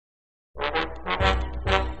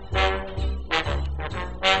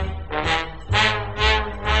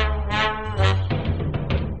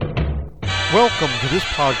Welcome to this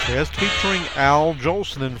podcast featuring Al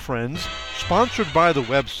Jolson and Friends, sponsored by the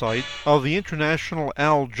website of the International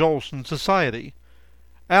Al Jolson Society.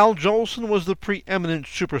 Al Jolson was the preeminent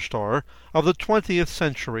superstar of the 20th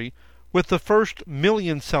century with the first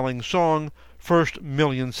million-selling song, first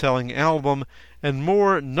million-selling album, and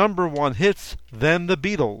more number one hits than the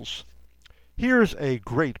Beatles. Here's a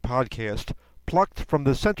great podcast plucked from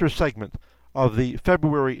the center segment of the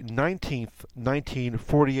February 19th,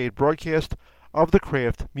 1948 broadcast of the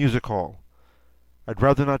Kraft Music Hall. I'd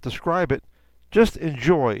rather not describe it, just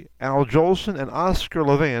enjoy Al Jolson and Oscar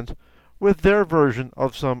Levant with their version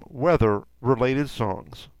of some weather-related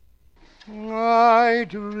songs. I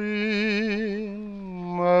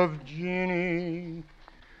dream of Ginny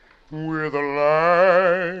with a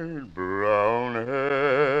light brown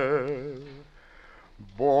hair,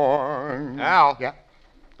 born... Al? Yeah?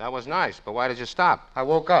 That was nice, but why did you stop? I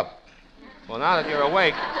woke up. Well, now that you're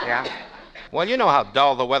awake... Yeah? Well, you know how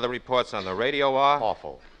dull the weather reports on the radio are?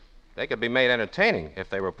 Awful. They could be made entertaining if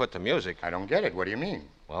they were put to music. I don't get it. What do you mean?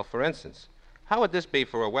 Well, for instance, how would this be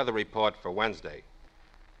for a weather report for Wednesday?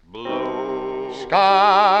 Blue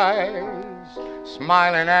Skies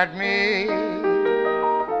smiling at me,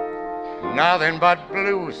 nothing but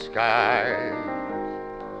blue skies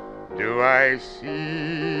do I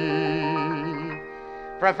see.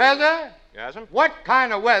 Professor? Yas'm? What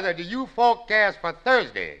kind of weather do you forecast for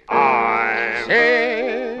Thursday? I'm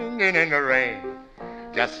Singing in the rain,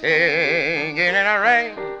 just singing in the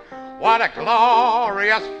rain. What a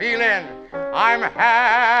glorious feeling. I'm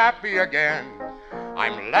happy again.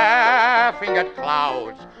 I'm laughing at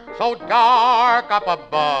clouds so dark up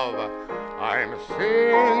above. I'm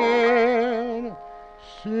singing,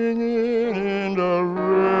 singing in the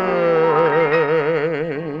rain.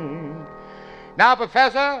 Now,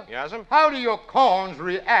 Professor, Yas'm? how do your corns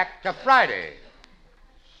react to Friday?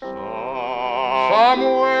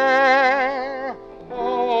 Somewhere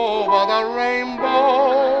over the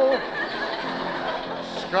rainbow,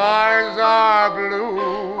 skies are blue,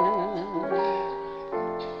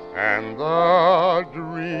 and the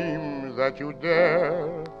dreams that you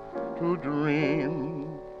dare to dream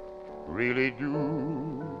really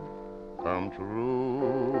do come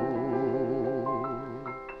true.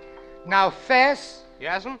 Now, Fess,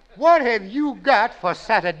 Yas'm? what have you got for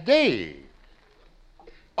Saturday?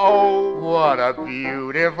 Oh, what a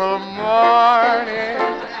beautiful morning.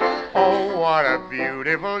 Oh, what a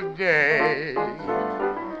beautiful day.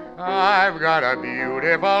 I've got a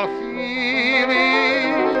beautiful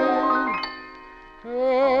feeling.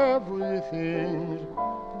 Everything's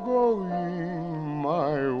going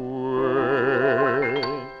my way.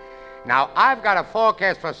 Now, I've got a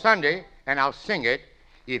forecast for Sunday, and I'll sing it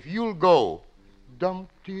if you'll go.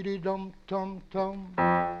 Dum-dee-dee-dum-tum-tum.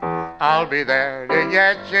 I'll be there to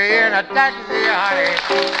get you in a taxi, honey.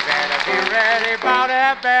 Better be ready about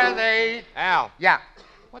 8:30. Al? Yeah.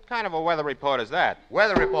 What kind of a weather report is that?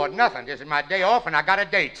 Weather report, nothing. This is my day off, and I got a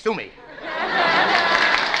date. Sue me.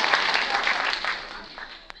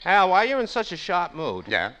 Al, why you're in such a sharp mood?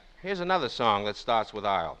 Yeah? Here's another song that starts with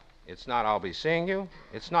Isle. It's not I'll Be Seeing You.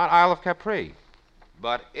 It's not Isle of Capri.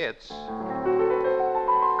 But it's...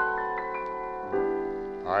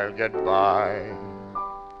 I'll get by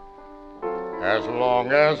as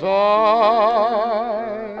long as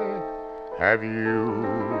I have you.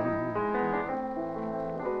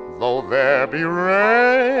 Though there be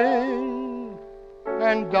rain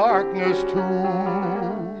and darkness too,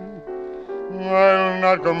 I'll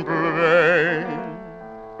not complain.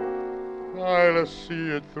 I'll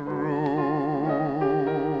see it through.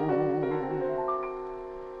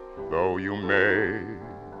 Though you may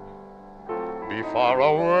be far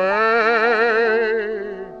away,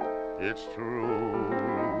 it's true.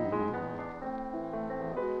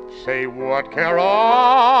 Say, what care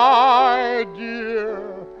I, dear?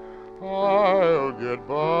 I'll get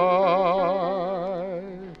by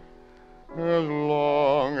as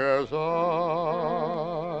long as I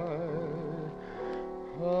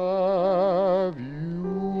have you.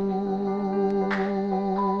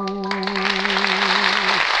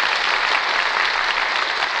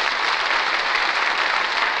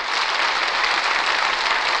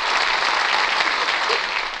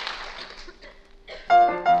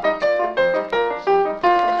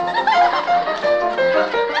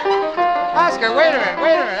 Oscar, wait a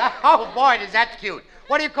minute. Oh, boy, is that cute.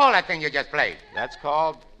 What do you call that thing you just played? That's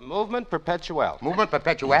called movement perpetuel. Movement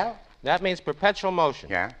perpetuel? That means perpetual motion.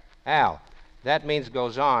 Yeah. Al, that means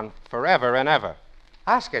goes on forever and ever.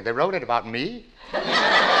 Oscar, they wrote it about me?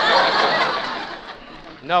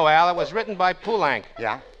 No, Al, it was written by Poulenc.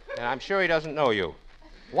 Yeah? And I'm sure he doesn't know you.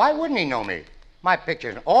 Why wouldn't he know me? My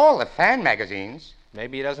picture's in all the fan magazines.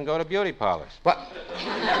 Maybe he doesn't go to beauty parlors. What?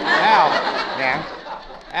 Al, Yeah?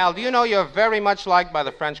 Al, do you know you're very much liked by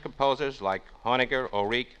the French composers like Honegger,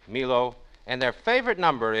 Auric, Milo, and their favorite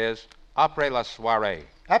number is Après la soirée,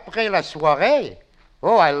 Après la soirée?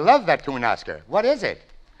 Oh, I love that tune, Oscar. What is it?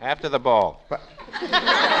 after the ball. What?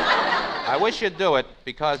 I wish you'd do it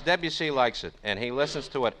because Debussy likes it, and he listens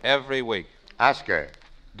to it every week. Oscar,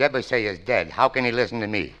 Debussy is dead. How can he listen to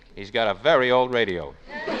me? He's got a very old radio.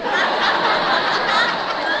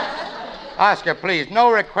 Oscar, please,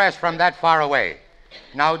 no request from that far away.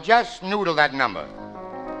 Now just noodle that number.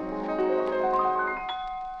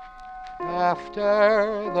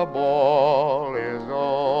 After the ball is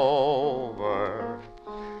over,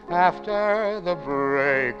 after the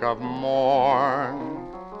break of morn,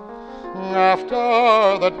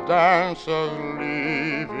 after the dancers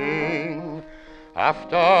leaving,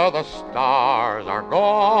 after the stars are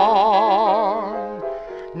gone,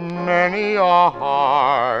 many a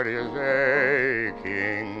heart is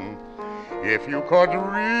aching. If you could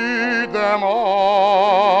read them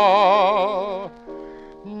all,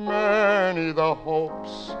 many the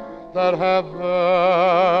hopes that have vanished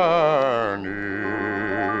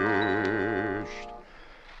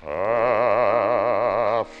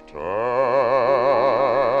after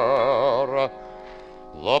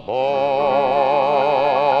the ball.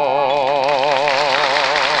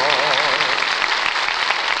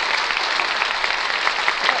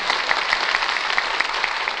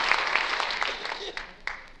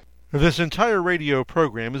 This entire radio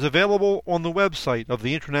program is available on the website of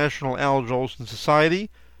the International Al Jolson Society,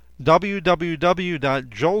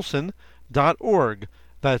 www.jolson.org.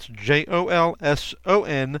 That's JOLSON.org.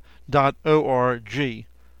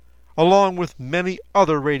 Along with many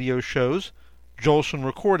other radio shows, Jolson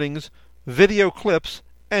recordings, video clips,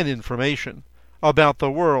 and information about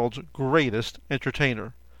the world's greatest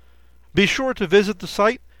entertainer. Be sure to visit the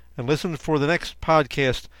site and listen for the next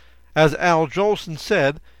podcast. As Al Jolson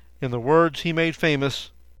said, in the words he made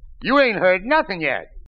famous, You ain't heard nothing yet.